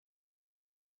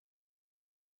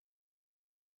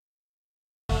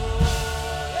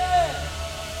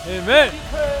Amen.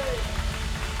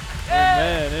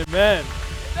 Amen. Amen.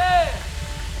 Amen.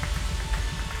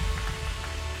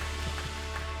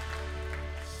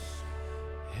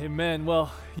 Amen. Well,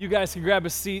 you guys can grab a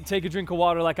seat, take a drink of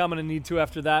water like I'm going to need to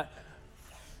after that.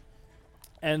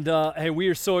 And hey, we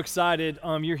are so excited.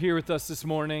 You're here with us this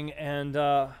morning, and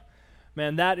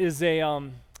man, that is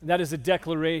a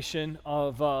declaration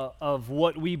of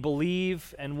what we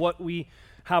believe and what we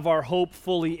have our hope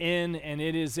fully in, and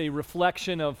it is a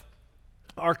reflection of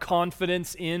our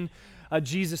confidence in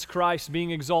Jesus Christ being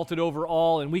exalted over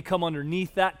all, and we come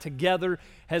underneath that together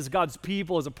as God's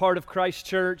people, as a part of Christ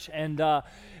Church, and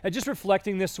just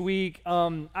reflecting this week,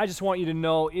 I just want you to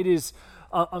know it is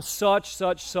such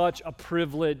a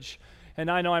privilege, and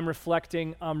I know I'm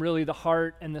reflecting really the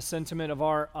heart and the sentiment of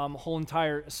our whole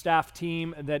entire staff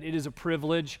team, that it is a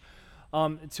privilege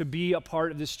to be a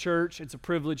part of this church. It's a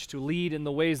privilege to lead in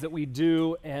the ways that we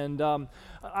do, and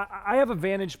I have a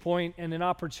vantage point and an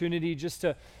opportunity just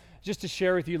to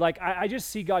share with you. Like, I just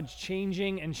see God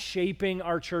changing and shaping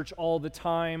our church all the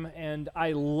time, and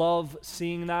I love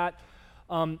seeing that.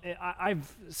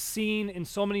 I've seen in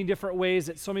so many different ways,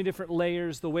 at so many different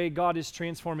layers, the way God is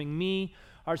transforming me,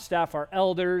 our staff, our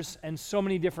elders, and so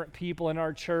many different people in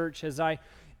our church as I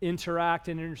interact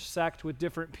and intersect with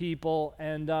different people.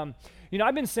 And,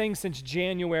 I've been saying since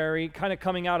January, kind of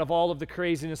coming out of all of the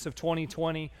craziness of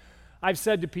 2020, I've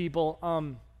said to people,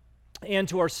 and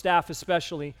to our staff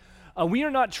especially, we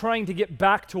are not trying to get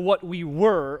back to what we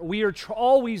were. We are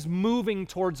always moving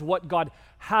towards what God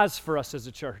has for us as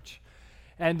a church.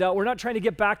 And we're not trying to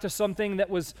get back to something that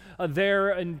was there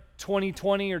in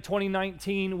 2020 or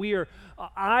 2019. We are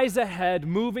eyes ahead,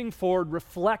 moving forward,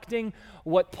 reflecting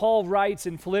what Paul writes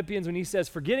in Philippians when he says,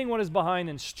 forgetting what is behind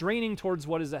and straining towards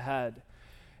what is ahead.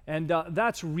 And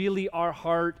that's really our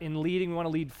heart in leading. We want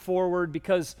to lead forward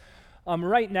because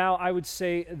right now I would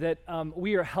say that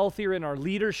we are healthier in our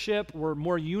leadership. We're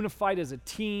more unified as a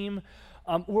team.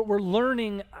 We're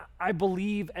learning, I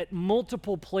believe, at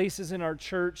multiple places in our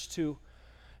church to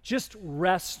just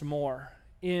rest more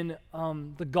in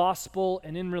the gospel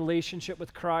and in relationship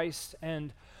with Christ.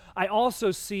 And I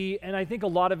also see, and I think a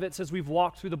lot of it as we've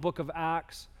walked through the book of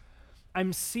Acts,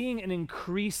 I'm seeing an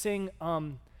increasing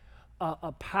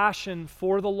a passion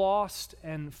for the lost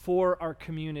and for our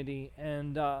community.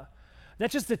 And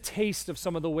that's just a taste of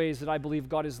some of the ways that I believe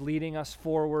God is leading us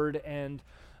forward. And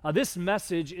this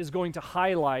message is going to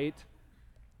highlight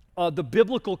the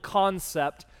biblical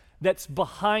concept that's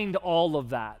behind all of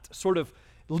that, sort of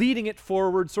leading it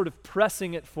forward, sort of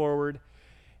pressing it forward.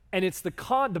 And it's the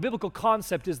biblical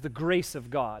concept is the grace of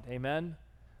God, amen?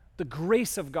 The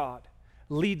grace of God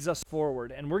leads us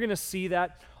forward. And we're going to see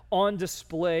that on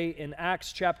display in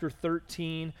Acts chapter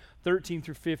 13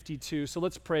 through 52. So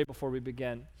let's pray before we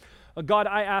begin. God,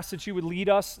 I ask that you would lead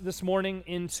us this morning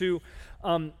into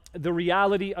the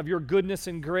reality of your goodness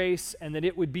and grace, and that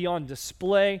it would be on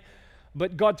display.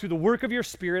 But God, through the work of your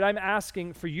Spirit, I'm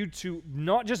asking for you to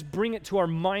not just bring it to our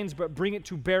minds, but bring it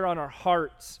to bear on our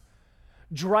hearts.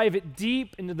 Drive it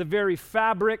deep into the very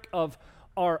fabric of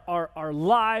our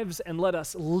lives, and let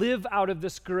us live out of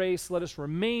this grace. Let us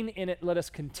remain in it. Let us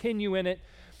continue in it.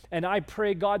 And I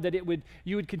pray, God, that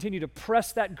you would continue to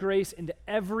press that grace into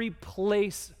every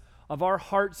place of our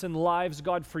hearts and lives,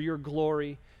 God, for your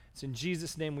glory. It's in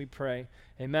Jesus' name we pray.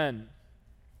 Amen.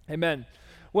 Amen.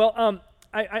 Well,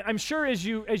 I'm sure as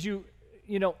you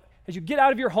get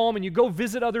out of your home and you go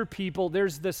visit other people,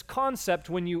 there's this concept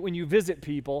when you visit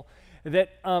people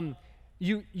that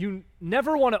you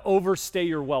never want to overstay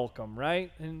your welcome,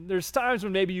 right? And there's times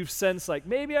when maybe you've sensed like,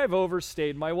 maybe I've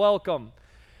overstayed my welcome.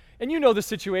 And you know the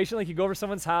situation, like you go over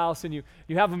someone's house and you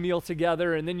have a meal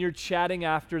together and then you're chatting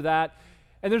after that.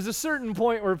 And there's a certain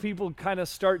point where people kind of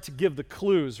start to give the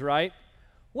clues, right?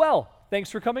 Well, thanks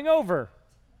for coming over,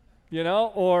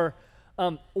 or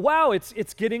wow,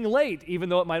 it's getting late, even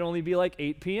though it might only be like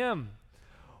 8 p.m.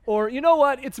 Or, you know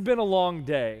what, it's been a long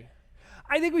day.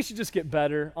 I think we should just get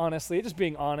better, honestly, just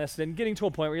being honest and getting to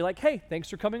a point where you're like, hey, thanks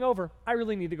for coming over. I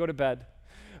really need to go to bed.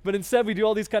 But instead, we do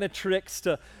all these kind of tricks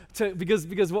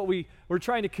because what we're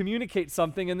trying to communicate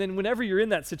something, and then whenever you're in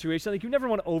that situation, like you never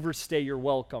want to overstay your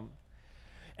welcome.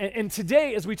 And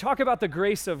today, as we talk about the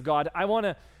grace of God, I want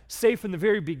to say from the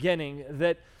very beginning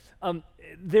that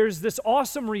there's this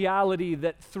awesome reality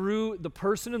that through the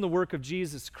person and the work of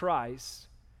Jesus Christ,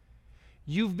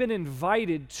 you've been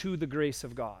invited to the grace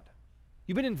of God.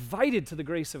 You've been invited to the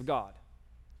grace of God.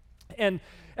 And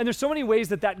there's so many ways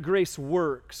that grace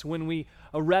works when we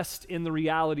rest in the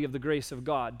reality of the grace of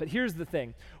God. But here's the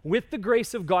thing. With the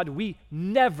grace of God, we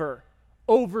never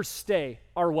overstay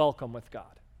our welcome with God.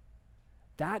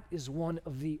 That is one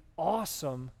of the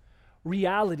awesome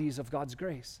realities of God's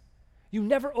grace. You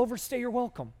never overstay your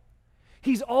welcome.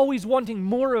 He's always wanting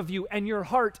more of you and your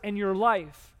heart and your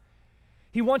life.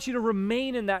 He wants you to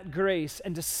remain in that grace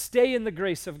and to stay in the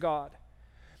grace of God.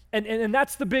 And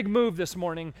that's the big move this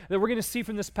morning that we're going to see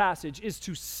from this passage, is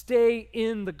to stay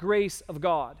in the grace of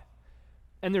God.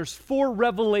 And there's 4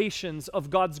 revelations of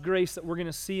God's grace that we're going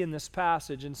to see in this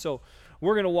passage. And so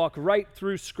we're going to walk right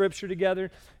through Scripture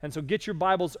together. And so get your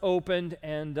Bibles opened,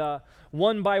 and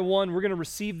one by one, we're going to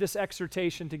receive this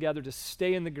exhortation together to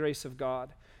stay in the grace of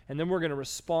God. And then we're going to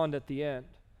respond at the end.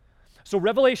 So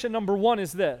revelation number 1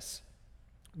 is this: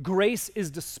 grace is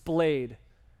displayed.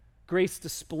 Grace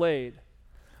displayed.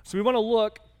 So we want to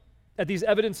look at these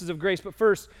evidences of grace, but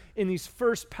first, in these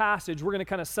first passage, we're going to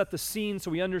kind of set the scene so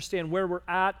we understand where we're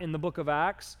at in the book of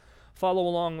Acts. Follow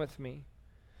along with me.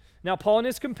 Now, Paul and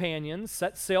his companions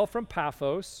set sail from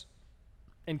Paphos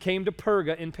and came to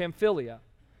Perga in Pamphylia,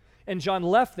 and John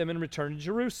left them and returned to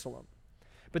Jerusalem.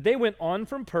 But they went on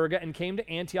from Perga and came to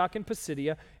Antioch in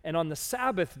Pisidia, and on the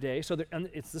Sabbath day,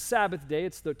 it's the Sabbath day,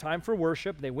 it's the time for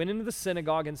worship, they went into the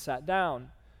synagogue and sat down.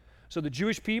 So the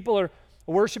Jewish people are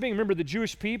worshiping. Remember, the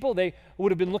Jewish people, they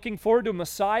would have been looking forward to a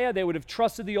Messiah. They would have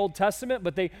trusted the Old Testament,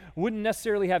 but they wouldn't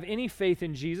necessarily have any faith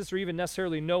in Jesus or even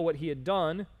necessarily know what he had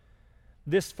done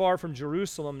this far from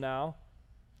Jerusalem now.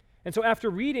 And so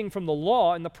after reading from the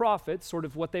law and the prophets, sort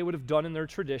of what they would have done in their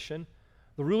tradition,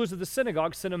 the rulers of the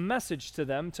synagogue sent a message to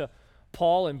them, to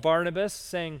Paul and Barnabas,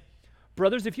 saying,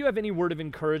 "Brothers, if you have any word of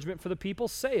encouragement for the people,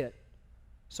 say it."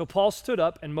 So Paul stood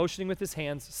up and motioning with his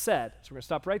hands said, so we're going to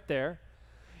stop right there.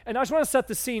 And I just want to set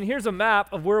the scene. Here's a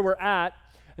map of where we're at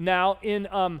now in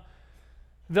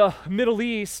the Middle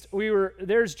East.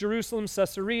 There's Jerusalem,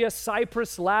 Caesarea.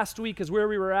 Cyprus last week is where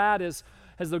we were at as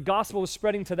the gospel was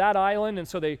spreading to that island. And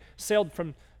so they sailed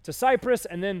to Cyprus,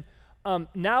 and then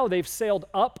now they've sailed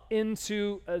up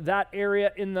into that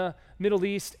area in the Middle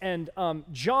East. And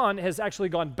John has actually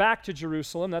gone back to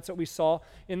Jerusalem. That's what we saw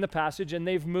in the passage. And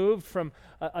they've moved from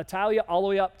Italia all the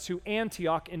way up to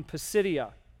Antioch in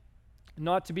Pisidia.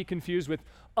 Not to be confused with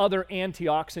other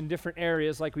Antiochs in different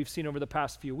areas like we've seen over the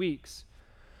past few weeks.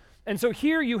 And so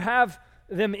here you have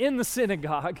them in the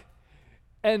synagogue,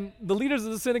 and the leaders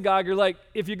of the synagogue are like,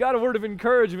 if you got a word of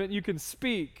encouragement, you can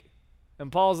speak.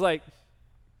 And Paul's like,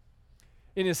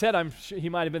 in his head, I'm sure he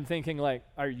might have been thinking like,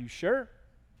 are you sure?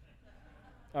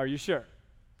 Are you sure?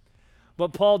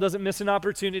 But Paul doesn't miss an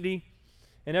opportunity,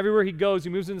 and everywhere he goes, he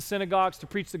moves into synagogues to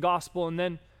preach the gospel, and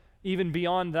then even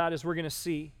beyond that, as we're going to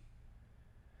see.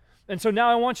 And so now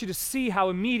I want you to see how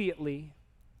immediately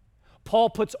Paul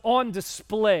puts on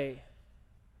display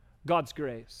God's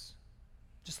grace.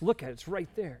 Just look at it, it's right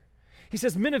there. He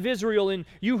says, "Men of Israel, and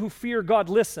you who fear God,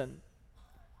 listen.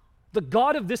 The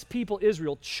God of this people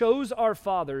Israel chose our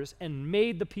fathers and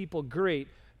made the people great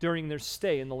during their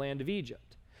stay in the land of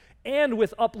Egypt. And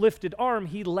with uplifted arm,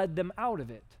 he led them out of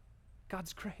it."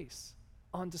 God's grace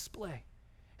on display.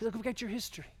 He's like, look at your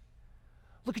history.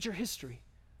 Look at your history.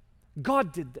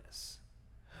 God did this.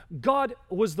 God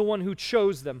was the one who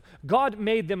chose them. God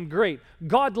made them great.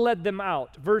 God led them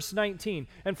out. Verse 19,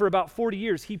 and for about 40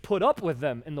 years, he put up with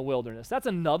them in the wilderness. That's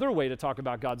another way to talk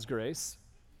about God's grace.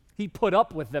 He put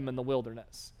up with them in the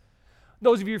wilderness.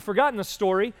 Those of you who've forgotten the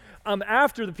story,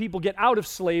 after the people get out of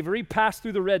slavery, pass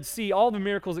through the Red Sea, all the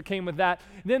miracles that came with that,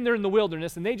 then they're in the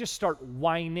wilderness, and they just start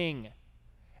whining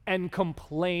and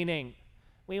complaining.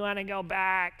 We want to go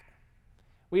back.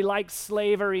 We like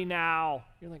slavery now.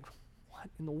 You're like, what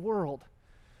in the world?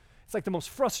 It's like the most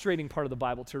frustrating part of the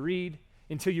Bible to read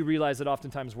until you realize that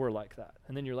oftentimes we're like that.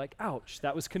 And then you're like, ouch,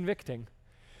 that was convicting.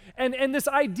 And this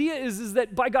idea is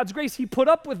that by God's grace, he put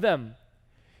up with them.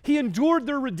 He endured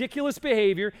their ridiculous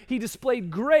behavior. He displayed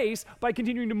grace by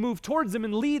continuing to move towards them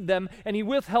and lead them, and he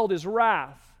withheld his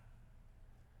wrath.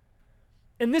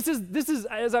 And this is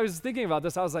as I was thinking about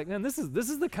this, I was like, man, this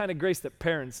is the kind of grace that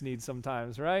parents need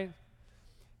sometimes, right?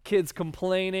 Kids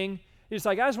complaining. You're just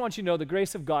like, I just want you to know the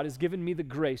grace of God has given me the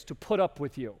grace to put up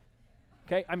with you.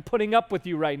 Okay? I'm putting up with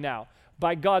you right now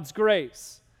by God's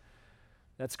grace.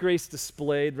 That's grace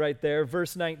displayed right there.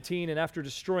 Verse 19, and after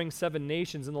destroying 7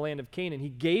 nations in the land of Canaan, he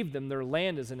gave them their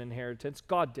land as an inheritance.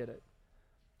 God did it.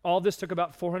 All this took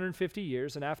about 450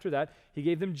 years, and after that, he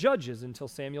gave them judges until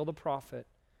Samuel the prophet.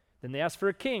 Then they asked for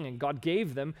a king, and God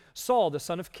gave them Saul, the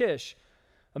son of Kish,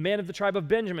 a man of the tribe of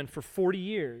Benjamin, for 40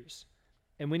 years.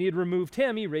 And when he had removed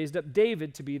him, he raised up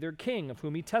David to be their king, of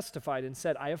whom he testified and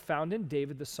said, I have found in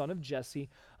David, the son of Jesse,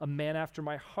 a man after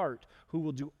my heart, who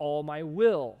will do all my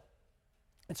will.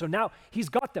 And so now he's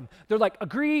got them. They're like,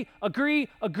 agree, agree,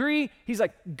 agree. He's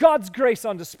like, God's grace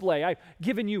on display. I've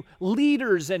given you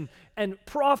leaders and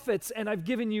prophets, and I've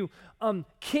given you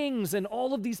kings and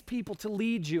all of these people to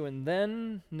lead you. And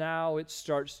then now it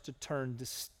starts to turn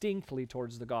distinctly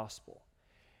towards the gospel.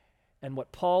 And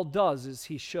what Paul does is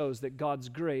he shows that God's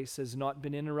grace has not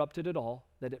been interrupted at all,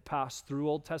 that it passed through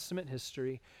Old Testament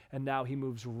history, and now he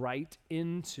moves right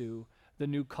into the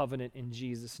new covenant in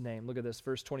Jesus' name. Look at this,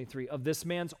 verse 23. Of this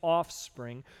man's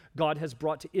offspring, God has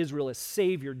brought to Israel a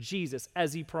Savior, Jesus,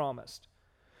 as he promised.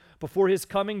 Before his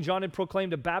coming, John had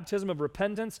proclaimed a baptism of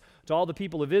repentance to all the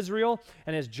people of Israel.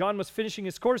 And as John was finishing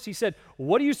his course, he said,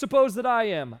 "What do you suppose that I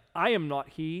am? I am not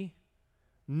he.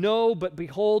 No, but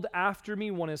behold, after me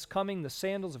one is coming, the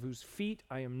sandals of whose feet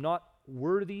I am not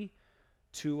worthy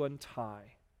to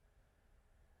untie."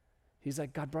 He's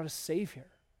like, God brought a Savior.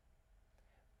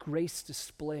 Grace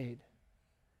displayed.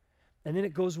 And then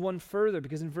it goes one further,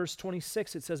 because in verse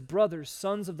 26 it says, brothers,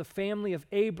 sons of the family of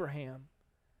Abraham.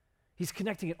 He's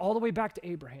connecting it all the way back to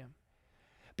Abraham.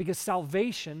 Because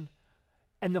salvation,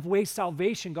 and the way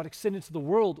salvation got extended to the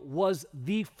world, was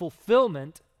the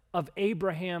fulfillment of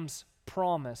Abraham's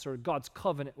promise, or God's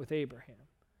covenant with Abraham.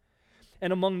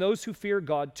 And among those who fear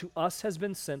God, to us has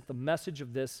been sent the message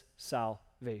of this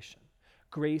salvation.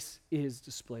 Grace is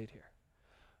displayed here.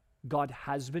 God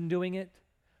has been doing it.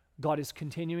 God is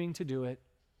continuing to do it.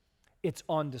 It's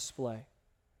on display.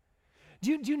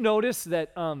 Do you notice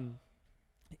that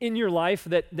in your life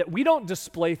that we don't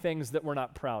display things that we're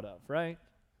not proud of, right?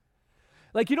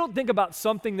 Like, you don't think about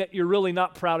something that you're really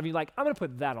not proud of. You're like, I'm going to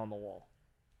put that on the wall.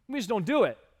 We just don't do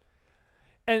it.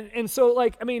 And so,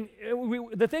 like, I mean,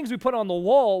 the things we put on the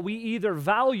wall, we either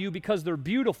value because they're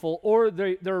beautiful or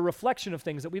they're a reflection of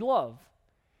things that we love.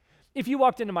 If you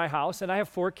walked into my house, and I have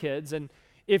 4 kids, and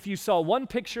if you saw one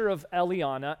picture of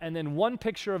Eliana, and then one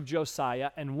picture of Josiah,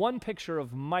 and one picture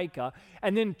of Micah,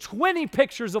 and then 20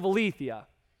 pictures of Alethea,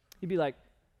 you'd be like,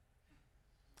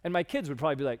 and my kids would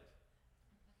probably be like,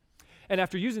 and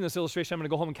after using this illustration, I'm going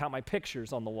to go home and count my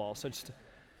pictures on the wall, so just to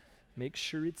make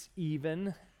sure it's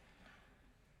even.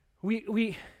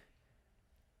 We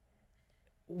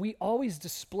always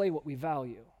display what we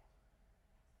value.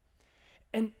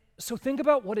 And so think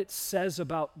about what it says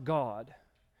about God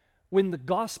when the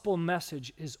gospel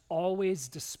message is always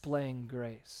displaying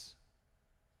grace.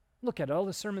 Look at all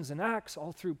the sermons in Acts,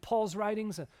 all through Paul's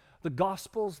writings, the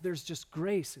gospels, there's just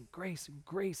grace and grace and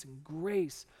grace and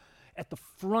grace at the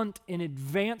front, in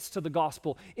advance to the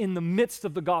gospel, in the midst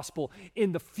of the gospel,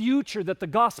 in the future that the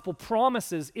gospel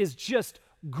promises is just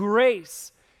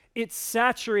grace. It's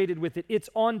saturated with it. It's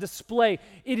on display.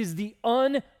 It is the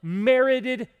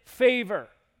unmerited favor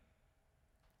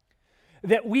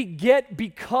that we get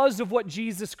because of what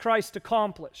Jesus Christ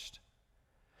accomplished.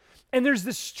 And there's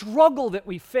this struggle that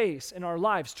we face in our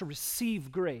lives to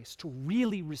receive grace, to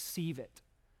really receive it.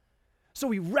 So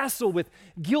we wrestle with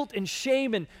guilt and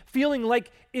shame and feeling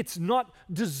like it's not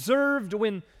deserved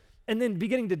and then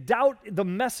beginning to doubt the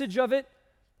message of it.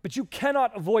 But you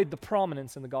cannot avoid the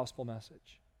prominence in the gospel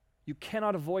message. You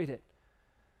cannot avoid it.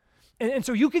 And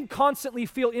so you can constantly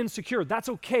feel insecure. That's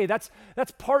okay. That's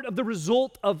part of the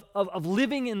result of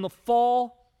living in the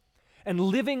fall and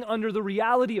living under the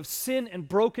reality of sin and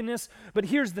brokenness. But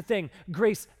here's the thing.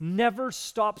 Grace never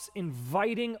stops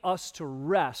inviting us to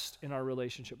rest in our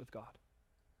relationship with God.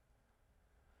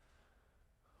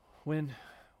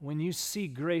 When you see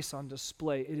grace on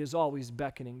display, it is always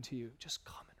beckoning to you. Just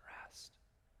come and rest.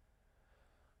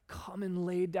 Come and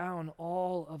lay down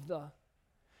all of the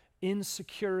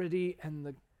insecurity and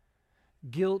the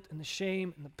guilt and the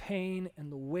shame and the pain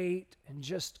and the weight, and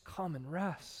just come and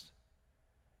rest.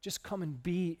 Just come and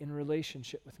be in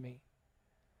relationship with me.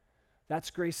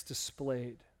 That's grace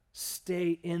displayed.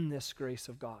 Stay in this grace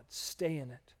of God. Stay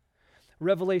in it.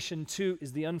 Revelation 2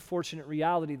 is the unfortunate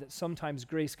reality that sometimes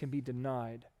grace can be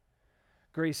denied.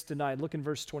 Grace denied. Look in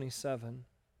verse 27.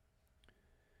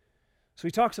 So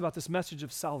he talks about this message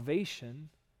of salvation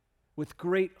with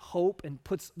great hope and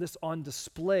puts this on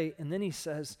display. And then he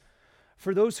says,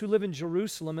 for those who live in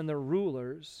Jerusalem and their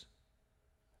rulers,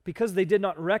 because they did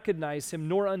not recognize him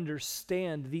nor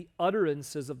understand the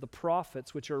utterances of the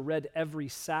prophets, which are read every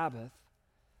Sabbath.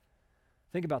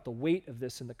 Think about the weight of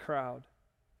this in the crowd.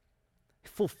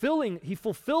 He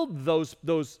fulfilled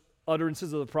those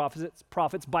utterances of the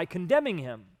prophets by condemning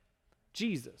him,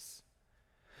 Jesus.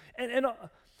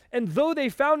 And though they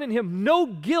found in him no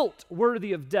guilt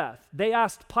worthy of death, they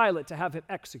asked Pilate to have him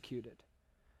executed.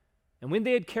 And when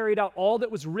they had carried out all that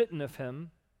was written of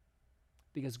him,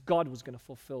 because God was going to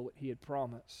fulfill what he had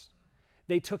promised,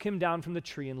 they took him down from the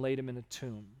tree and laid him in a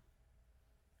tomb.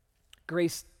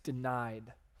 Grace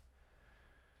denied.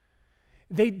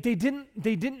 They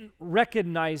didn't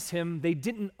recognize him. They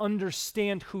didn't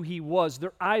understand who he was.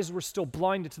 Their eyes were still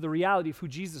blinded to the reality of who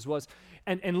Jesus was.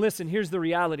 And listen, here's the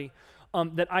reality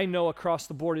that I know across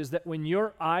the board is that when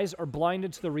your eyes are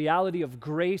blinded to the reality of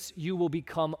grace, you will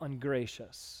become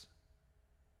ungracious.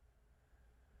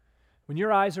 When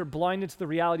your eyes are blinded to the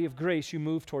reality of grace, you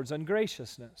move towards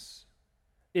ungraciousness.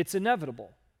 It's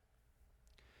inevitable.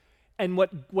 And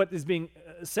what is being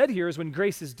said here is when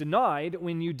grace is denied,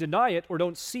 when you deny it or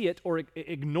don't see it or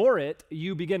ignore it,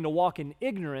 you begin to walk in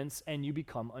ignorance and you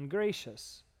become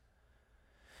ungracious.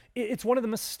 It's one of the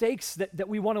mistakes that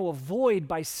we want to avoid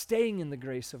by staying in the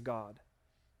grace of God.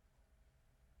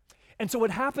 And so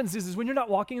what happens is when you're not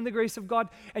walking in the grace of God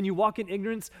and you walk in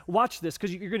ignorance, watch this,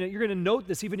 because you're gonna note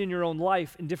this even in your own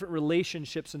life in different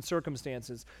relationships and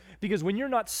circumstances. Because when you're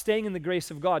not staying in the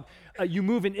grace of God, you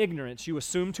move in ignorance. You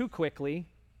assume too quickly,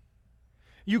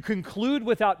 you conclude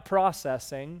without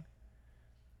processing,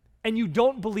 and you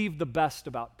don't believe the best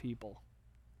about people.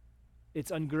 It's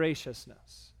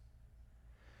ungraciousness.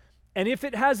 And if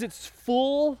it has its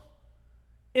full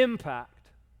impact,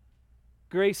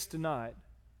 grace denied,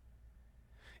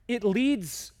 it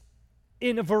leads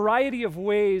in a variety of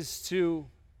ways to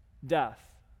death.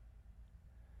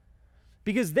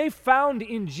 Because they found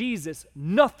in Jesus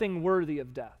nothing worthy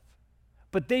of death.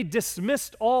 But they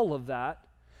dismissed all of that,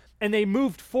 and they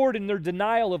moved forward in their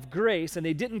denial of grace, and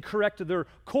they didn't correct their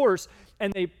course,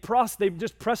 and they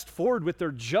just pressed forward with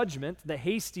their judgment, the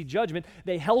hasty judgment.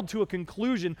 They held to a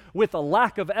conclusion with a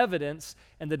lack of evidence,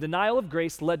 and the denial of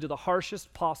grace led to the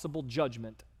harshest possible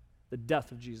judgment, the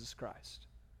death of Jesus Christ.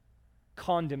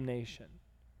 Condemnation.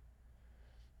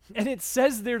 And it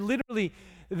says there literally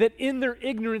that in their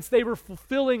ignorance they were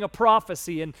fulfilling a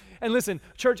prophecy. And listen,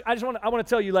 church, I want to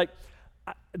tell you,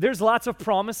 there's lots of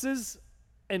promises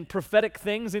and prophetic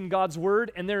things in God's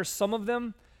word, and there are some of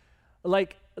them,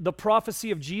 like the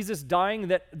prophecy of Jesus dying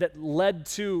that led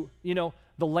to,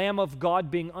 the Lamb of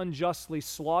God being unjustly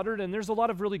slaughtered, and there's a lot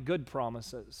of really good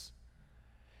promises.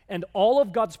 And all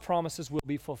of God's promises will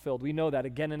be fulfilled. We know that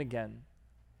again and again.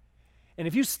 And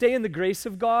if you stay in the grace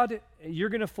of God, you're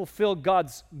going to fulfill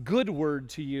God's good word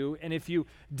to you. And if you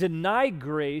deny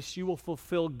grace, you will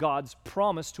fulfill God's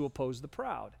promise to oppose the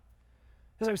proud.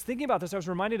 As I was thinking about this, I was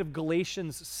reminded of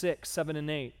Galatians 6, 7,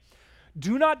 and 8.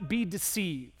 Do not be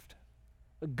deceived.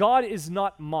 God is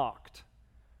not mocked.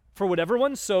 For whatever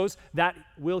one sows, that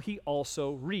will he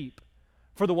also reap.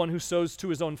 For the one who sows to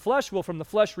his own flesh will from the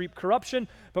flesh reap corruption,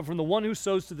 but from the one who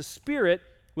sows to the Spirit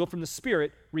will from the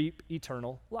Spirit reap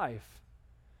eternal life.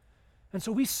 And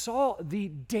so we saw the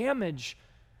damage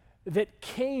that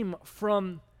came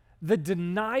from the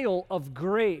denial of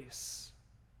grace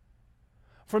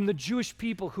from the Jewish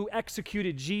people who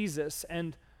executed Jesus,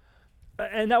 and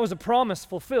that was a promise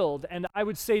fulfilled. And I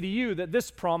would say to you that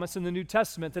this promise in the New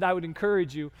Testament, that I would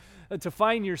encourage you to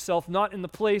find yourself not in the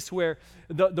place where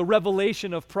the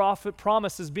revelation of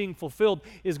promises being fulfilled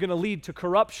is going to lead to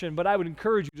corruption, but I would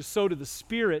encourage you to sow to the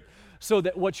Spirit so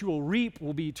that what you will reap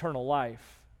will be eternal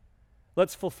life.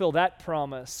 Let's fulfill that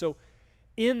promise. So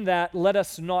in that, let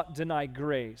us not deny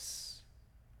grace.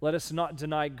 Let us not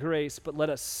deny grace, but let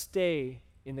us stay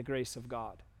in the grace of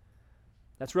God.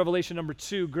 That's revelation number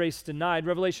 2, grace denied.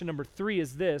 Revelation number 3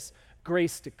 is this,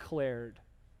 grace declared.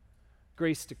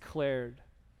 Grace declared.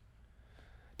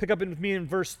 Pick up with me in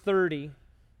verse 30.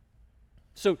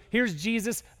 So here's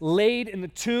Jesus laid in the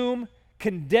tomb,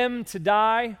 condemned to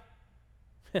die.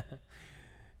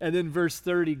 And then verse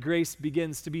 30, grace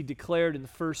begins to be declared in the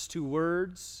first 2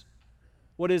 words.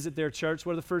 What is it there, church?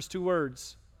 What are the first 2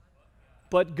 words?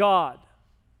 But God.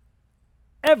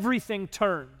 Everything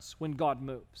turns when God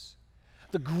moves.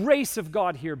 The grace of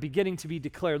God here beginning to be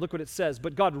declared. Look what it says.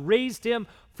 But God raised him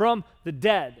from the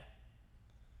dead.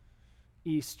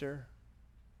 Easter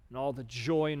and all the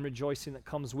joy and rejoicing that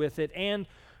comes with it. And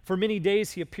for many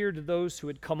days he appeared to those who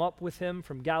had come up with him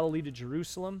from Galilee to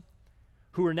Jerusalem,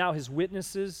 who are now his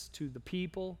witnesses to the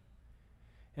people.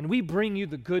 And we bring you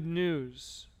the good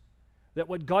news that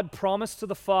what God promised to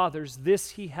the fathers, this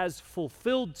he has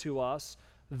fulfilled to us,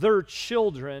 their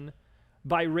children,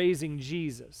 by raising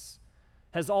Jesus.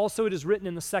 As also it is written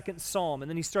in the 2nd Psalm. And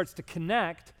then he starts to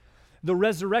connect the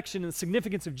resurrection and the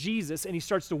significance of Jesus, and he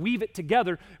starts to weave it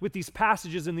together with these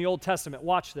passages in the Old Testament.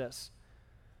 Watch this.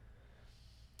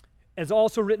 As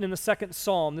also written in the 2nd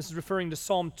Psalm, this is referring to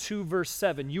Psalm 2, verse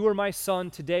 7. You are my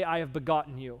son, today I have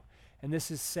begotten you. And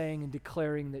this is saying and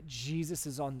declaring that Jesus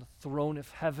is on the throne of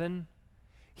heaven.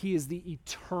 He is the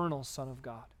eternal Son of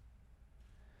God.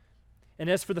 And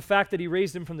as for the fact that he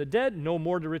raised him from the dead, no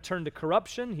more to return to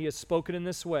corruption, he has spoken in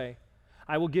this way.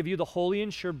 I will give you the holy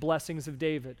and sure blessings of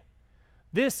David.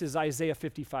 This is Isaiah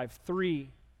 55:3.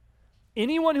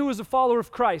 Anyone who is a follower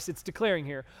of Christ, it's declaring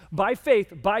here, by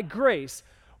faith, by grace,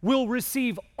 will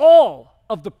receive all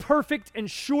of the perfect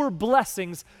and sure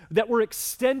blessings that were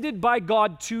extended by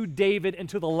God to David and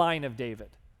to the line of David.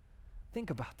 Think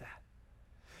about that.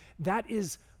 That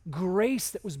is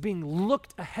grace that was being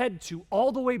looked ahead to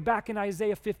all the way back in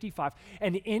Isaiah 55.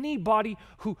 And anybody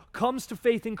who comes to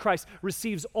faith in Christ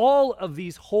receives all of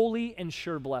these holy and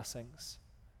sure blessings.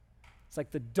 It's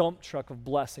like the dump truck of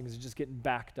blessings is just getting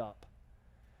backed up.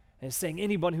 And it's saying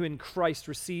anyone who in Christ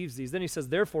receives these. Then he says,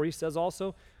 therefore, he says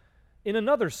also in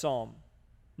another psalm.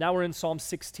 Now we're in Psalm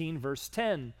 16, verse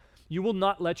 10. You will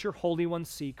not let your Holy One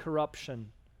see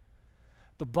corruption.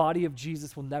 The body of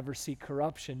Jesus will never see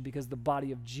corruption because the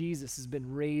body of Jesus has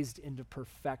been raised into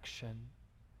perfection.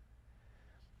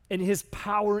 And his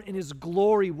power and his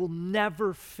glory will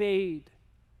never fade.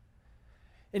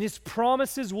 And his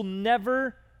promises will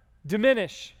never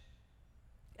diminish.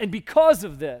 And because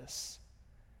of this,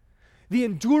 the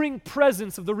enduring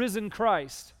presence of the risen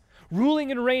Christ,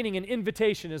 ruling and reigning, an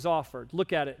invitation is offered.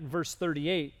 Look at it in verse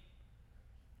 38.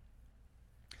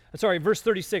 Verse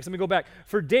 36, let me go back.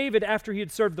 For David, after he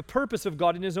had served the purpose of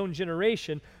God in his own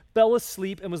generation, fell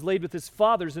asleep and was laid with his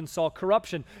fathers and saw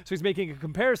corruption. So he's making a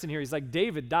comparison here. He's like,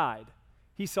 David died.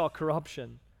 He saw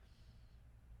corruption.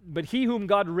 But he whom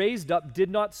God raised up did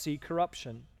not see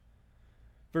corruption.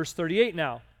 Verse 38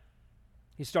 now.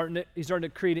 He's starting to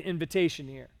create an invitation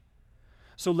here.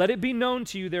 So let it be known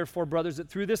to you, therefore, brothers, that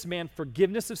through this man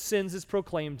forgiveness of sins is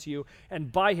proclaimed to you,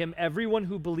 and by him everyone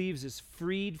who believes is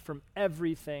freed from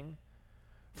everything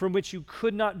from which you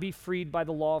could not be freed by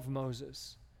the law of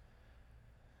Moses.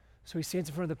 So he stands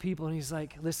in front of the people and he's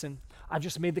like, listen, I've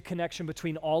just made the connection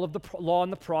between all of the law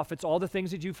and the prophets, all the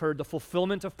things that you've heard, the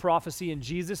fulfillment of prophecy and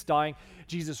Jesus dying.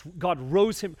 God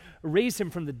raised him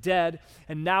from the dead,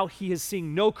 and now he is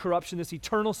seeing no corruption, this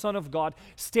eternal Son of God,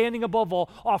 standing above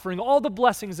all, offering all the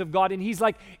blessings of God, and he's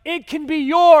like, it can be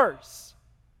yours.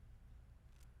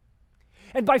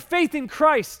 And by faith in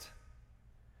Christ,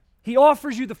 he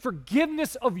offers you the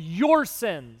forgiveness of your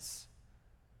sins.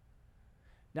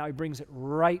 Now he brings it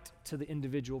right to the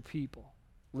individual people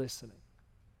listening.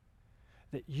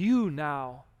 That you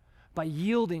now, by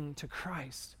yielding to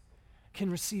Christ,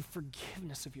 can receive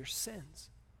forgiveness of your sins.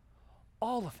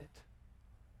 All of it.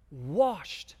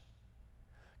 Washed.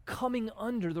 Coming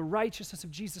under the righteousness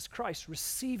of Jesus Christ.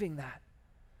 Receiving that.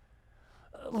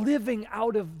 Living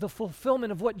out of the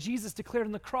fulfillment of what Jesus declared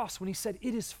on the cross when he said,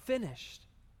 it is finished.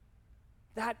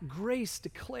 That grace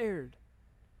declared.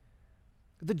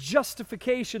 The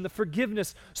justification, the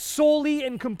forgiveness, solely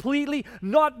and completely,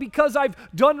 not because I've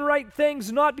done right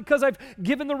things, not because I've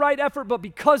given the right effort, but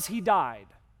because he died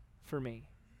for me.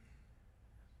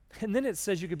 And then it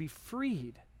says you could be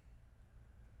freed.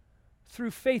 Through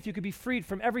faith, you could be freed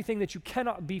from everything that you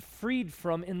cannot be freed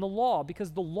from in the law, because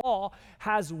the law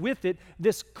has with it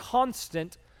this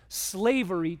constant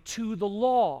slavery to the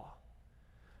law.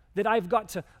 That I've got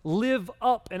to live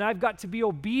up and I've got to be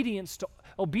obedient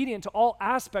to all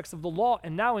aspects of the law.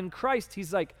 And now in Christ,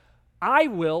 he's like, I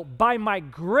will, by my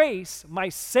grace, my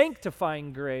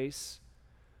sanctifying grace,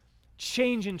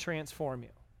 change and transform you.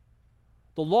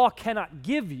 The law cannot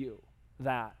give you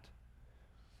that,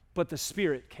 but the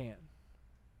Spirit can.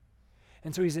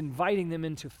 And so he's inviting them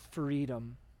into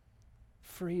freedom.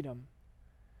 Freedom.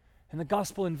 And the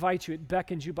gospel invites you, it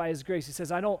beckons you by his grace. He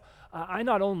says, I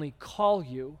not only call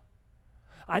you,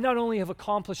 I not only have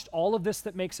accomplished all of this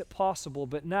that makes it possible,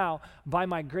 but now, by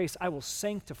my grace, I will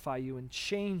sanctify you and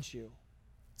change you.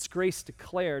 It's grace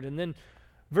declared. And then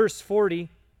verse 40,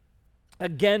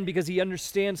 again, because he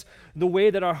understands the way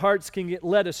that our hearts can get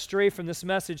led astray from this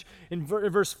message, in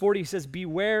verse 40 he says,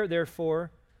 beware,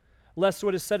 therefore, lest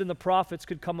what is said in the prophets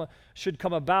should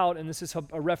come about. And this is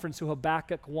a reference to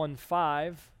Habakkuk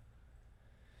 1:5.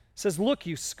 It says, look,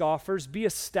 you scoffers, be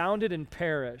astounded and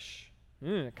perish.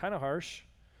 Kind of harsh.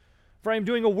 For I am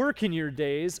doing a work in your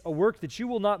days, a work that you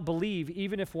will not believe,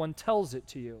 even if one tells it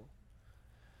to you.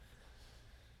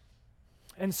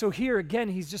 And so here again,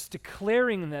 he's just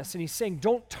declaring this, and he's saying,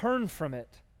 don't turn from it.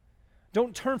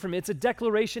 Don't turn from it. It's a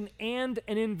declaration and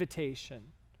an invitation.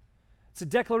 It's a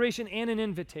declaration and an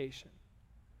invitation.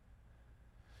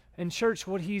 And church,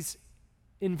 what he's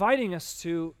inviting us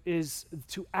to is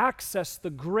to access the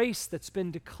grace that's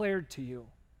been declared to you.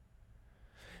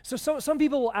 So some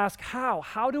people will ask, how?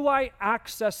 How do I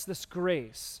access this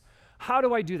grace? How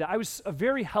do I do that? I was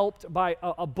very helped by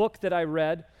a book that I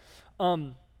read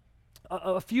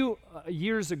a few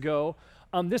years ago.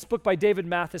 This book by David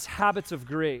Mathis, Habits of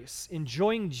Grace,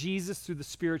 Enjoying Jesus Through the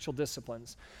Spiritual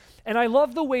Disciplines. And I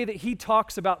love the way that he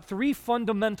talks about three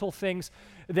fundamental things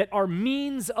that are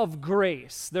means of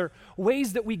grace. They're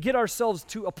ways that we get ourselves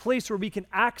to a place where we can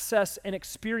access and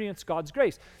experience God's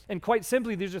grace. And quite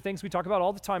simply, these are things we talk about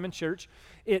all the time in church.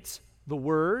 It's the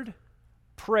word,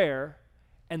 prayer,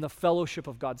 and the fellowship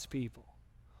of God's people.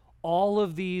 All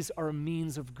of these are a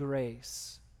means of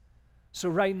grace. So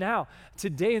right now,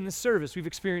 today in the service, we've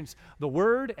experienced the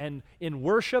Word, and in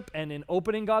worship and in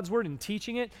opening God's Word and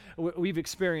teaching it, we've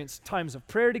experienced times of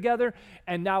prayer together,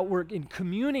 and now we're in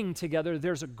communing together.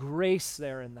 There's a grace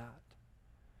there in that.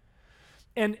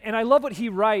 And I love what he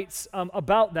writes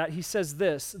about that. He says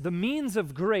this: the means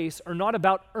of grace are not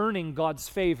about earning God's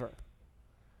favor,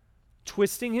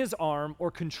 twisting his arm,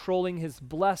 or controlling his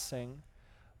blessing,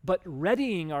 but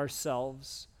readying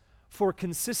ourselves for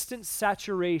consistent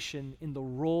saturation in the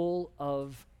role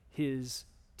of his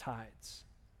tides.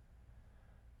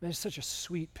 There's such a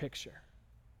sweet picture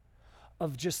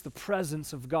of just the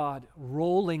presence of God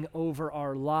rolling over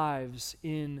our lives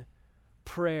in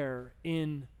prayer,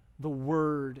 in the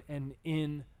Word, and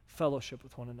in fellowship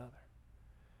with one another.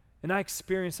 And I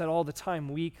experience that all the time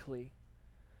weekly.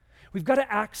 We've got to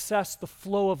access the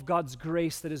flow of God's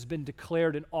grace that has been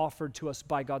declared and offered to us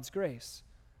by God's grace.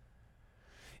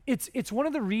 It's one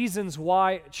of the reasons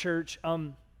why, church,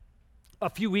 a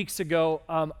few weeks ago,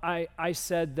 I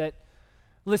said that,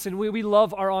 listen, we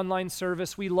love our online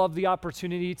service. We love the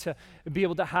opportunity to be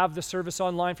able to have the service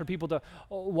online for people to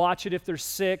watch it if they're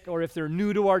sick or if they're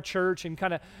new to our church and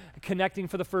kind of connecting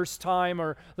for the first time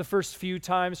or the first few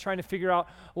times, trying to figure out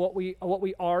what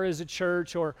we are as a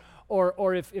church, or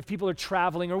if people are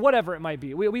traveling or whatever it might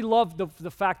be. We love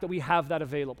the fact that we have that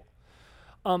available.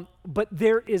 But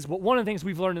one of the things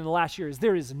we've learned in the last year is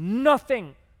there is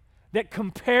nothing that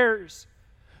compares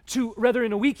to, whether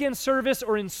in a weekend service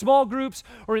or in small groups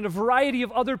or in a variety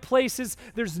of other places,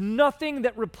 there's nothing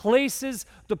that replaces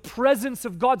the presence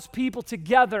of God's people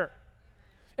together.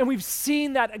 And we've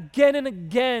seen that again and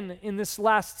again in this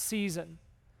last season.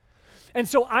 And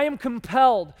so I am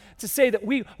compelled to say that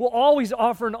we will always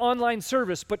offer an online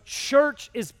service, but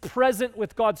church is present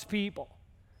with God's people.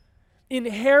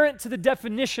 Inherent to the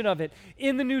definition of it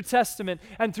in the New Testament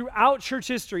and throughout church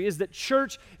history is that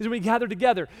church is when we gather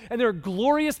together. And there are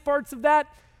glorious parts of that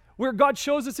where God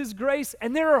shows us his grace,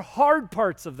 and there are hard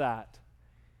parts of that.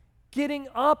 Getting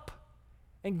up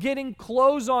and getting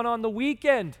clothes on the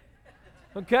weekend,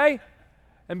 okay?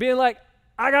 And being like,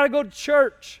 I got to go to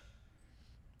church.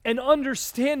 And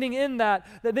understanding in that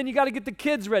then you got to get the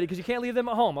kids ready because you can't leave them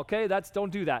at home, okay?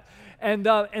 Don't do that. And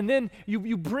then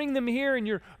you bring them here and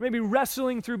you're maybe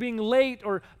wrestling through being late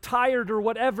or tired or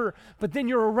whatever, but then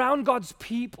you're around God's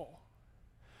people.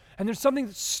 And there's something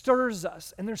that stirs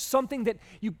us, and there's something that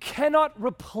you cannot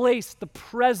replace the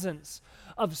presence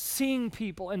of seeing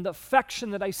people and the affection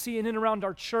that I see in and around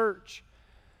our church.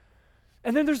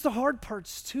 And then there's the hard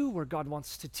parts too, where God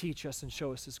wants to teach us and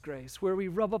show us his grace, where we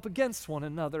rub up against one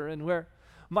another and where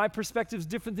my perspective's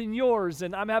different than yours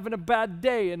and I'm having a bad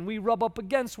day and we rub up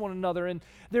against one another. And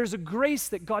there's a grace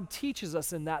that God teaches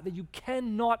us in that you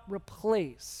cannot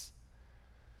replace.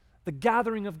 The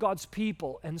gathering of God's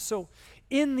people. And so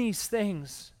in these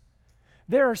things,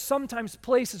 there are sometimes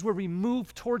places where we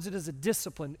move towards it as a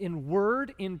discipline in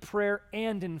word, in prayer,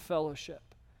 and in fellowship.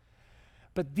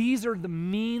 But these are the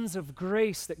means of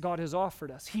grace that God has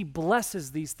offered us. He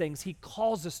blesses these things. He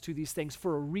calls us to these things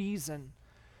for a reason.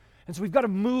 And so we've got to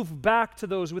move back to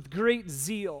those with great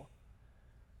zeal.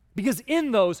 Because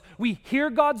in those, we hear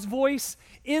God's voice.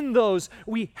 In those,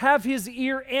 we have his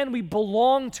ear and we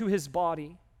belong to his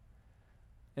body.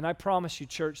 And I promise you,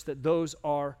 church, that those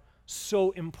are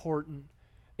so important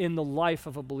in the life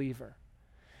of a believer.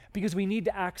 Because we need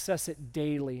to access it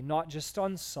daily, not just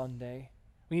on Sunday.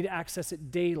 We need to access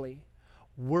it daily.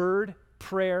 Word,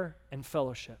 prayer, and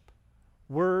fellowship.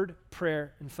 Word,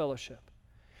 prayer, and fellowship.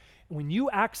 When you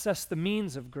access the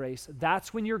means of grace,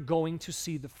 that's when you're going to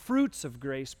see the fruits of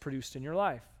grace produced in your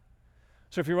life.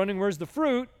 So if you're wondering where's the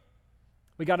fruit,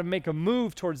 we got to make a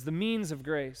move towards the means of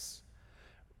grace.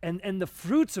 And the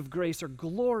fruits of grace are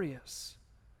glorious.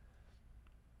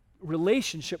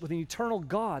 Relationship with an eternal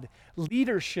God,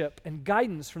 leadership and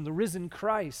guidance from the risen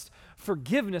Christ,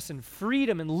 forgiveness and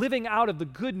freedom and living out of the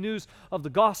good news of the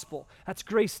gospel. That's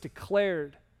grace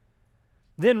declared.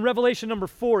 Then revelation number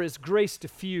 4 is grace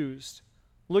diffused.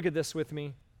 Look at this with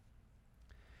me.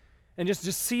 And just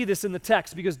see this in the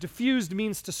text, because diffused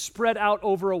means to spread out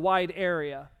over a wide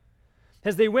area.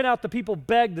 As they went out, the people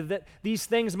begged that these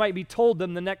things might be told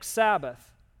them the next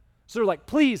Sabbath. So they're like,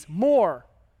 please, more.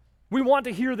 We want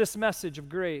to hear this message of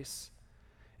grace.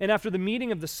 And after the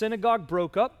meeting of the synagogue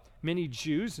broke up, many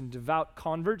Jews and devout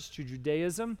converts to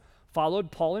Judaism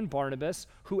followed Paul and Barnabas,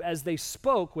 who, as they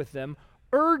spoke with them,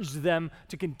 urged them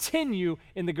to continue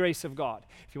in the grace of God.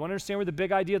 If you want to understand where the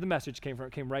big idea of the message came from,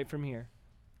 it came right from here.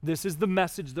 This is the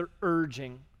message they're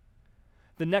urging.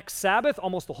 The next Sabbath,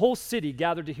 almost the whole city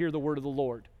gathered to hear the word of the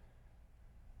Lord.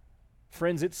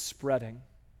 Friends, it's spreading.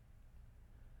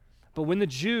 But when the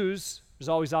Jews, there's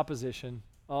always opposition,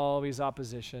 always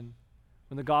opposition.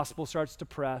 When the gospel starts to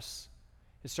press,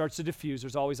 it starts to diffuse,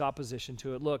 there's always opposition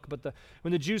to it. Look,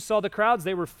 when the Jews saw the crowds,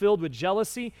 they were filled with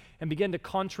jealousy and began to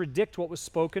contradict what was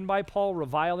spoken by Paul,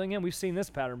 reviling him. We've seen this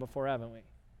pattern before, haven't we?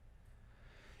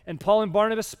 And Paul and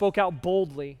Barnabas spoke out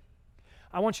boldly.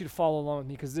 I want you to follow along with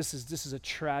me because this is a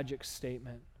tragic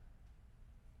statement.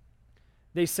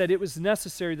 They said it was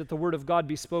necessary that the word of God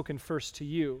be spoken first to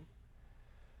you.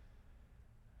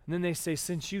 And then they say,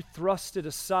 since you thrust it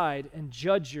aside and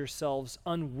judge yourselves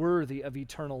unworthy of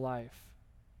eternal life.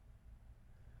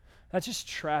 That's just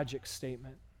a tragic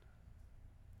statement.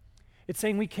 It's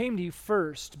saying we came to you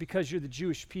first because you're the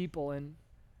Jewish people and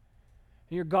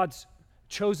you're God's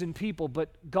chosen people, but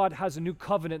God has a new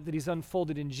covenant that he's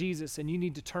unfolded in Jesus, and you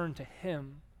need to turn to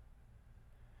him.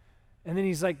 And then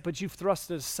he's like, but you've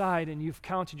thrust it aside and you've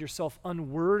counted yourself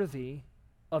unworthy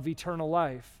of eternal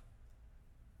life.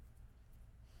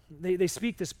 They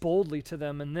speak this boldly to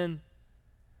them, and then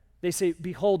they say,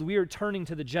 behold, we are turning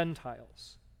to the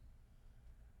Gentiles.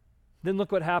 Then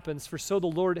look what happens. For so the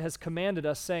Lord has commanded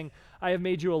us, saying, I have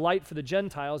made you a light for the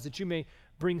Gentiles, that you may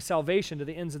bring salvation to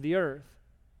the ends of the earth.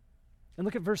 And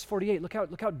look at verse 48.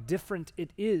 Look how different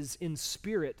it is in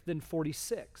spirit than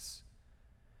 46.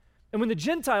 And when the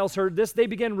Gentiles heard this, they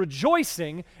began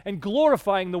rejoicing and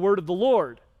glorifying the word of the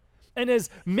Lord. And as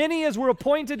many as were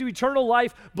appointed to eternal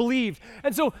life believed.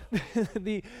 And so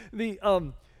the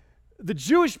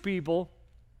Jewish people,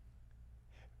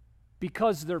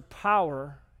 because their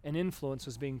power and influence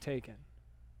was being taken,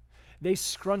 they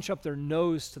scrunch up their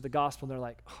nose to the gospel and they're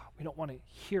like, oh, we don't want to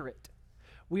hear it.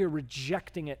 We are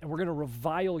rejecting it and we're going to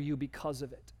revile you because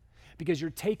of it. Because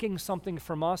you're taking something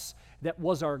from us that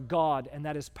was our God, and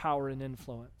that is power and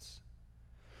influence.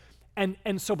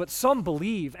 And so, but some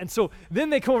believe. And so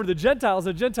then they come over to the Gentiles,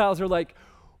 and the Gentiles are like,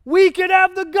 we can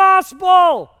have the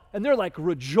gospel. And they're like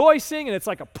rejoicing, and it's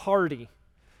like a party.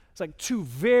 It's like two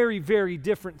very, very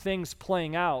different things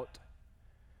playing out.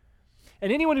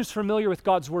 And anyone who's familiar with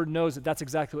God's word knows that that's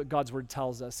exactly what God's word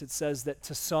tells us. It says that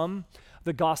to some,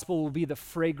 the gospel will be the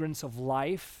fragrance of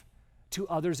life. To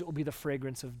others, it will be the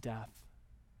fragrance of death.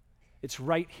 It's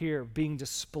right here being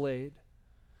displayed.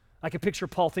 I can picture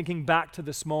Paul thinking back to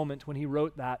this moment when he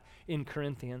wrote that in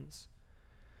Corinthians.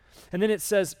 And then it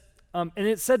says, and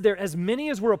it said there, as many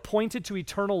as were appointed to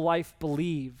eternal life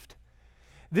believed.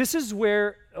 This is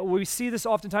where we see this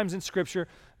oftentimes in Scripture.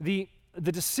 The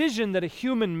decision that a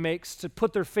human makes to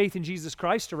put their faith in Jesus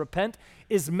Christ, to repent,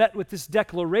 is met with this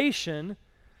declaration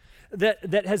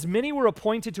that as many were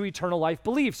appointed to eternal life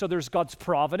believe. So there's God's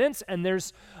providence and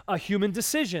there's a human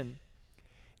decision.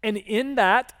 And in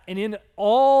that, and in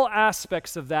all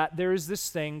aspects of that, there is this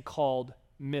thing called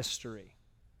mystery.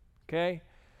 Okay?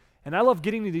 And I love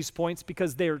getting to these points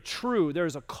because they are true.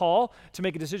 There's a call to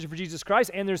make a decision for Jesus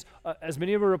Christ, and there's, as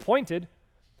many were appointed,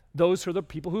 those are the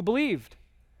people who believed.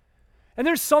 And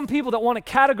there's some people that want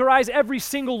to categorize every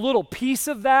single little piece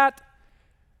of that.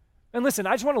 And listen,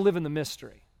 I just want to live in the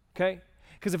mystery. Okay?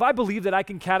 Because if I believe that I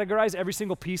can categorize every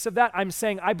single piece of that, I'm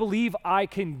saying I believe I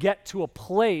can get to a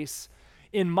place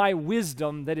in my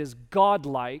wisdom that is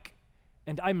godlike,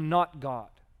 and I'm not God.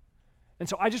 And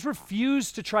so I just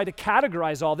refuse to try to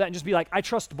categorize all that and just be like, I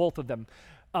trust both of them.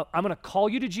 I'm going to call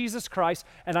you to Jesus Christ,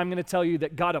 and I'm going to tell you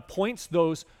that God appoints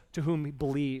those to whom he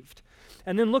believed.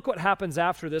 And then look what happens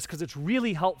after this, because it's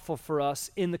really helpful for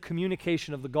us in the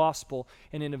communication of the gospel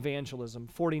and in evangelism.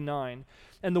 49.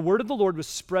 And the word of the Lord was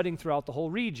spreading throughout the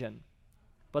whole region,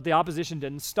 but the opposition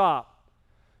didn't stop.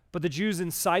 But the Jews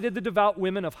incited the devout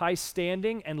women of high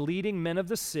standing and leading men of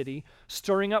the city,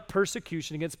 stirring up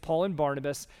persecution against Paul and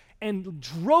Barnabas, and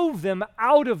drove them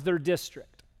out of their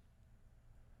district.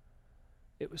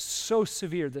 It was so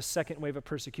severe, the second wave of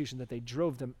persecution, that they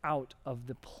drove them out of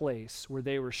the place where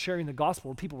they were sharing the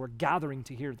gospel, where people were gathering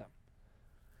to hear them.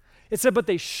 It said, but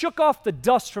they shook off the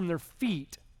dust from their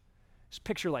feet. Just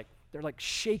picture like they're like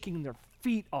shaking their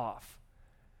feet off.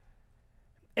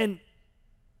 And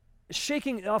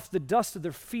shaking off the dust of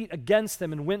their feet against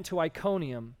them, and went to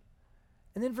Iconium.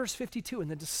 And then verse 52, and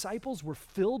the disciples were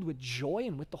filled with joy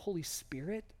and with the Holy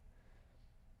Spirit.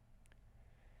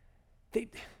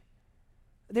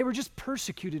 They were just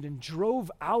persecuted and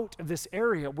drove out of this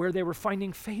area where they were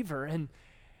finding favor.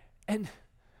 And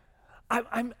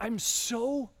I'm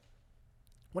so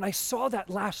When I saw that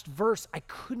last verse, I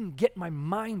couldn't get my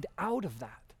mind out of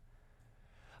that.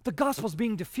 The gospel's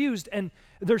being diffused, and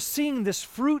they're seeing this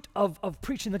fruit of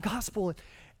preaching the gospel,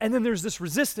 and then there's this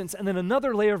resistance, and then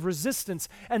another layer of resistance,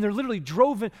 and they're literally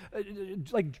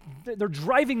they're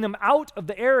driving them out of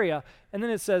the area, and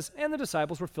then it says, and the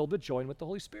disciples were filled with joy and with the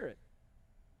Holy Spirit.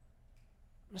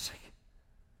 It's like,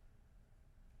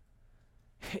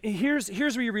 here's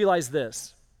where you realize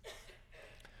this.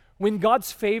 When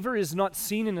God's favor is not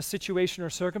seen in a situation or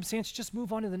circumstance, just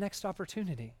move on to the next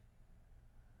opportunity.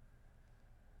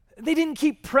 They didn't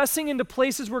keep pressing into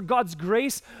places where God's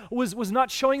grace was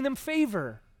not showing them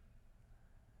favor.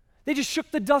 They just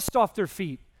shook the dust off their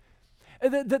feet.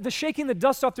 The shaking the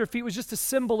dust off their feet was just a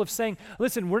symbol of saying,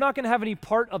 listen, we're not going to have any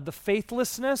part of the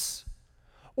faithlessness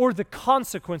or the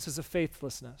consequences of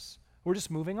faithlessness. We're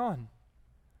just moving on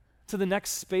to the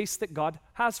next space that God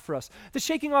has for us. The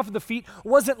shaking off of the feet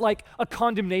wasn't like a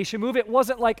condemnation move. It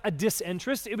wasn't like a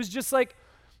disinterest. It was just like,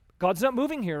 God's not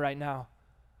moving here right now.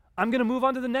 I'm going to move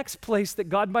on to the next place that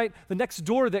the next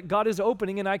door that God is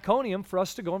opening in Iconium for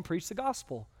us to go and preach the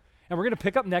gospel. And we're going to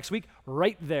pick up next week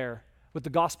right there with the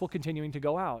gospel continuing to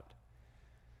go out.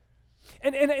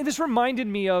 And this reminded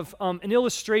me of an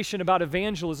illustration about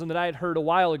evangelism that I had heard a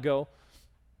while ago.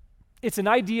 It's an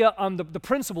idea, the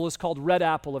principle is called red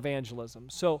apple evangelism.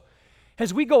 So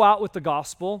as we go out with the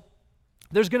gospel,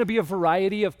 there's going to be a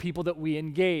variety of people that we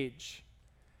engage.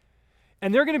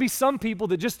 And there are going to be some people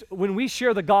that just, when we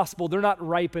share the gospel, they're not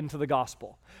ripened to the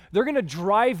gospel. They're going to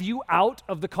drive you out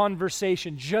of the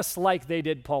conversation just like they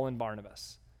did Paul and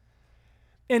Barnabas.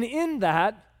 And in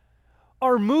that,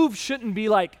 our move shouldn't be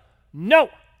like, no,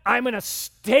 I'm going to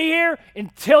stay here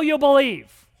until you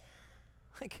believe.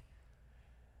 Like,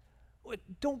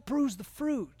 don't bruise the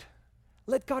fruit.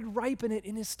 Let God ripen it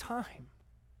in his time.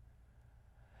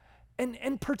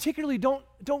 And particularly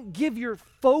don't give your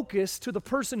focus to the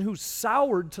person who's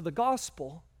soured to the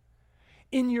gospel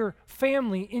in your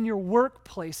family, in your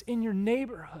workplace, in your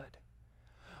neighborhood.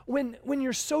 When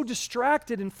you're so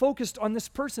distracted and focused on this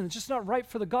person, it's just not right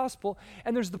for the gospel,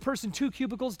 and there's the person 2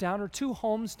 cubicles down or 2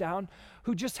 homes down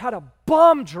who just had a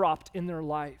bomb dropped in their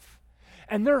life,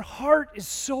 and their heart is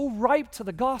so ripe to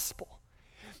the gospel.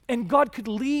 And God could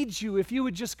lead you if you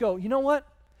would just go, you know what?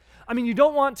 I mean, you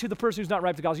don't want to the person who's not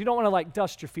ripe to the gospel. You don't want to like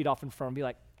dust your feet off in front and be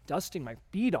like, dusting my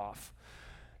feet off,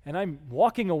 and I'm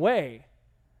walking away.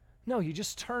 No, you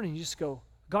just turn and you just go,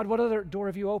 God, what other door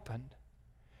have you opened?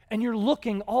 And you're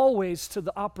looking always to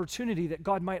the opportunity that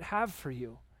God might have for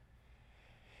you.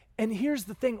 And here's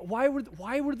the thing, why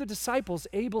were the disciples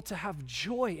able to have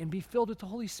joy and be filled with the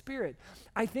Holy Spirit?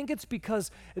 I think it's because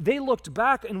they looked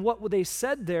back and what they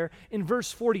said there in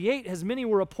verse 48, as many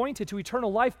were appointed to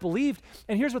eternal life, believed,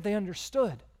 and here's what they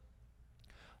understood.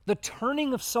 The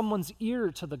turning of someone's ear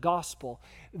to the gospel,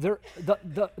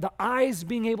 the eyes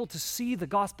being able to see the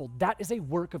gospel, that is a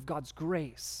work of God's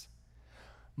grace.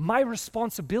 My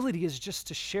responsibility is just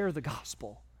to share the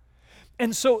gospel.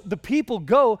 And so the people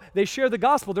go, they share the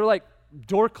gospel. They're like,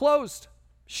 door closed.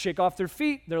 Shake off their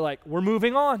feet. They're like, we're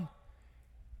moving on.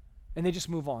 And they just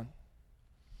move on.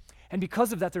 And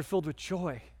because of that, they're filled with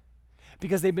joy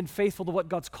because they've been faithful to what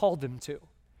God's called them to.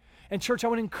 And church, I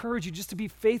want to encourage you just to be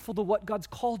faithful to what God's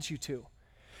called you to.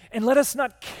 And let us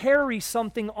not carry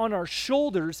something on our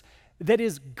shoulders that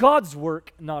is God's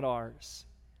work, not ours.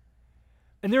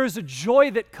 And there is a joy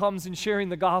that comes in sharing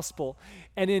the gospel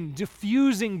and in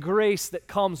diffusing grace that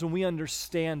comes when we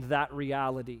understand that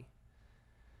reality.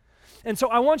 And so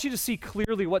I want you to see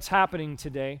clearly what's happening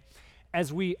today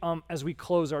as we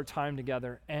close our time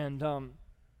together. And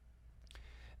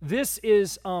this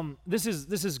is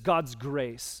God's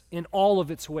grace in all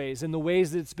of its ways, in the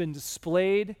ways that it's been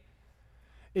displayed.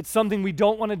 It's something we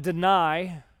don't want to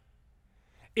deny.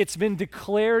 It's been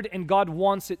declared, and God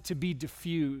wants it to be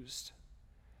diffused.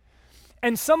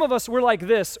 And some of us, we're like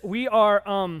this. We are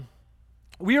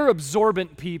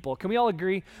absorbent people. Can we all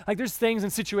agree? Like there's things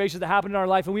and situations that happen in our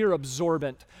life and we are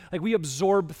absorbent. Like we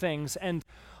absorb things. And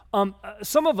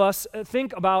some of us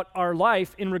think about our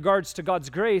life in regards to God's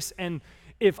grace. And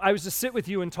if I was to sit with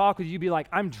you and talk with you, you'd be like,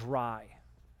 I'm dry.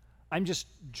 I'm just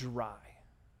dry.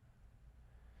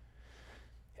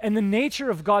 And the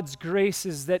nature of God's grace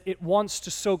is that it wants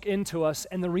to soak into us.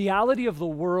 And the reality of the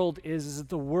world is that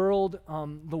the world,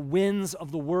 the winds of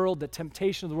the world, the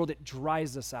temptation of the world, it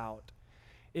dries us out.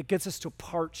 It gets us to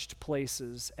parched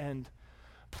places and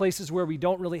places where we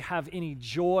don't really have any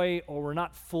joy or we're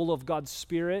not full of God's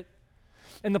Spirit.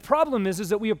 And the problem is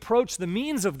that we approach the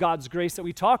means of God's grace that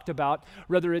we talked about,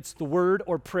 whether it's the word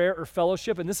or prayer or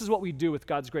fellowship, and this is what we do with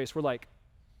God's grace. We're like,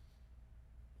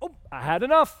 oh, I had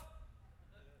enough.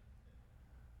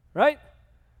 Right?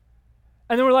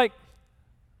 And then we're like,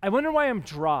 I wonder why I'm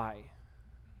dry.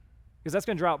 Because that's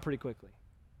going to dry out pretty quickly.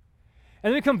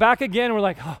 And then we come back again and we're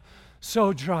like, oh,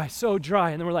 so dry, so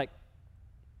dry. And then we're like,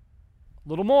 a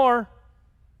little more.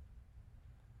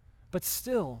 But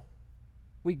still,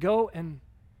 we go and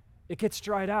it gets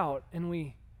dried out and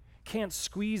we can't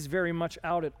squeeze very much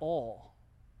out at all.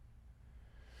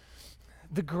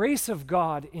 The grace of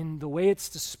God in the way it's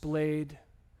displayed,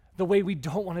 the way we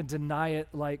don't want to deny it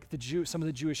like some of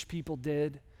the Jewish people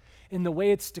did, in the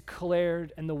way it's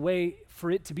declared and the way for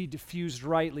it to be diffused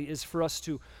rightly is for us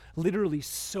to literally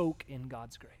soak in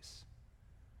God's grace.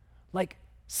 Like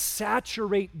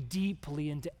saturate deeply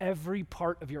into every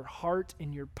part of your heart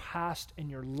and your past and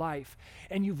your life.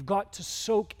 And you've got to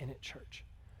soak in it, church.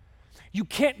 You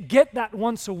can't get that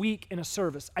once a week in a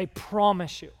service, I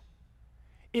promise you.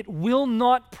 It will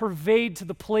not pervade to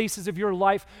the places of your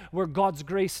life where God's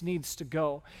grace needs to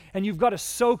go. And you've got to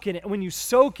soak in it. And when you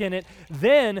soak in it,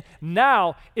 then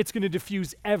now it's going to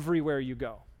diffuse everywhere you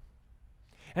go.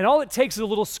 And all it takes is a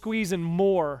little squeeze and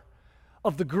more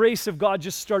of the grace of God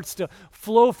just starts to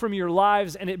flow from your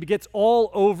lives and it gets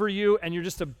all over you and you're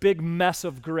just a big mess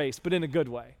of grace, but in a good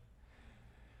way.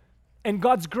 And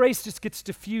God's grace just gets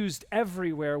diffused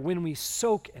everywhere when we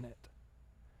soak in it.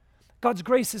 God's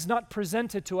grace is not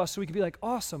presented to us so we can be like,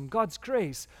 awesome, God's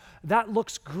grace. That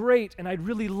looks great, and I'd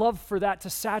really love for that to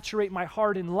saturate my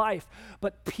heart and life.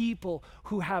 But people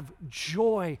who have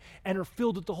joy and are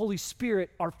filled with the Holy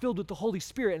Spirit are filled with the Holy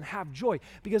Spirit and have joy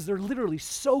because they're literally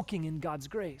soaking in God's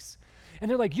grace. And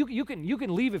they're like, you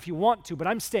can leave if you want to, but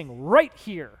I'm staying right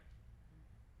here.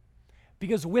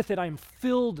 Because with it, I'm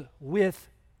filled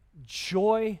with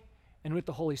joy and with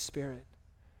the Holy Spirit.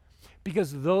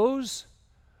 Because those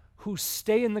who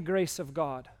stay in the grace of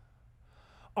God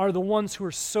are the ones who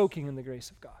are soaking in the grace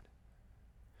of God.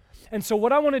 And so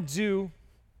what I want to do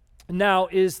now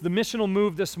is the missional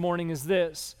move this morning is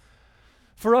this.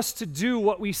 For us to do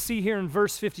what we see here in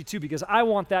verse 52, because I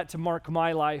want that to mark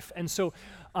my life. And so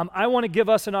I want to give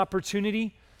us an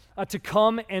opportunity to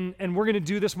come, and we're going to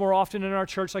do this more often in our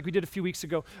church like we did a few weeks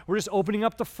ago. We're just opening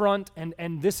up the front,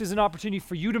 and this is an opportunity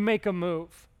for you to make a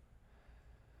move.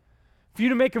 For you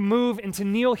to make a move and to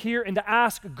kneel here and to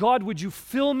ask, God, would you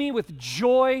fill me with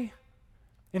joy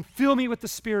and fill me with the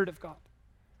Spirit of God?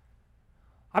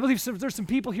 I believe there's some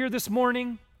people here this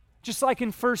morning, just like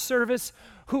in first service,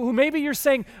 who maybe you're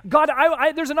saying, God,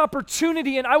 there's an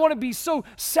opportunity and I want to be so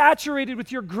saturated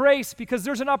with your grace because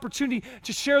there's an opportunity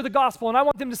to share the gospel and I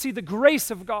want them to see the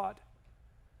grace of God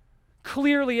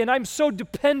clearly, and I'm so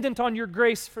dependent on your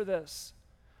grace for this.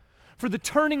 For the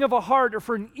turning of a heart or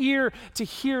for an ear to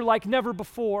hear like never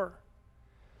before.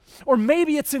 Or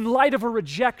maybe it's in light of a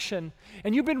rejection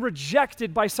and you've been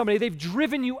rejected by somebody. They've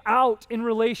driven you out in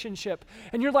relationship.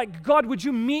 And you're like, God, would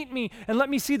you meet me and let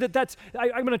me see that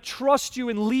I'm going to trust you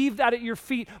and leave that at your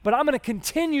feet, but I'm going to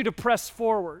continue to press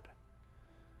forward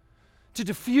to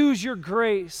diffuse your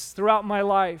grace throughout my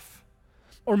life.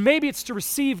 Or maybe it's to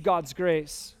receive God's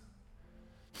grace.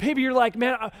 Maybe you're like,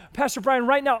 man, Pastor Brian,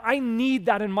 right now, I need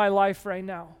that in my life right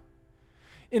now.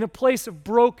 In a place of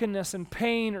brokenness and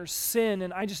pain or sin,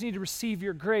 and I just need to receive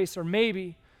your grace. Or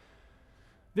maybe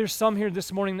there's some here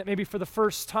this morning that maybe for the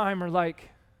first time are like,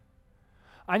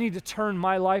 I need to turn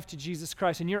my life to Jesus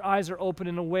Christ. And your eyes are open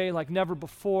in a way like never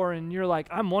before. And you're like,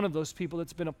 I'm one of those people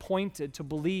that's been appointed to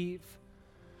believe.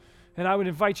 And I would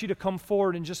invite you to come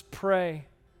forward and just pray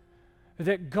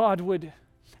that God would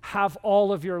have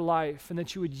all of your life and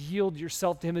that you would yield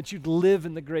yourself to him, that you'd live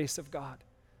in the grace of God.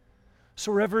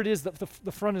 So wherever it is,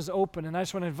 the front is open, and I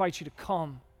just want to invite you to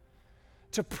come,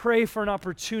 to pray for an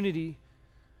opportunity,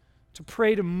 to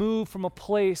pray to move from a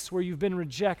place where you've been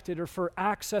rejected or for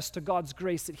access to God's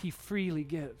grace that he freely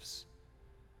gives.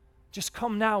 Just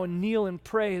come now and kneel and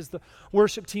pray as the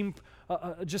worship team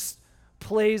just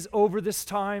plays over this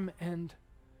time, and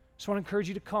just want to encourage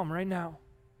you to come right now.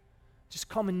 Just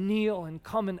come and kneel and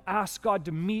come and ask God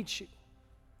to meet you.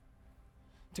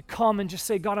 To come and just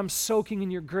say, God, I'm soaking in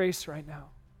your grace right now.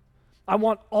 I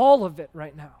want all of it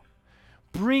right now.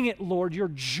 Bring it, Lord, your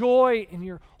joy and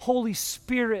your Holy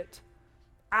Spirit,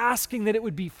 asking that it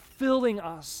would be filling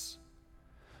us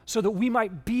so that we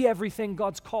might be everything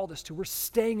God's called us to. We're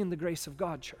staying in the grace of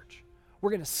God, church.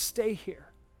 We're going to stay here.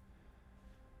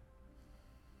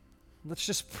 Let's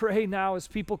just pray now as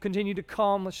people continue to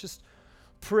come. Let's just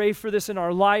pray for this in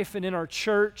our life and in our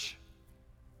church.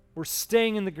 We're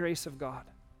staying in the grace of God.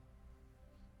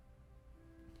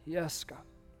 Yes, God.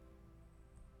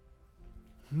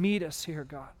 Meet us here,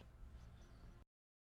 God.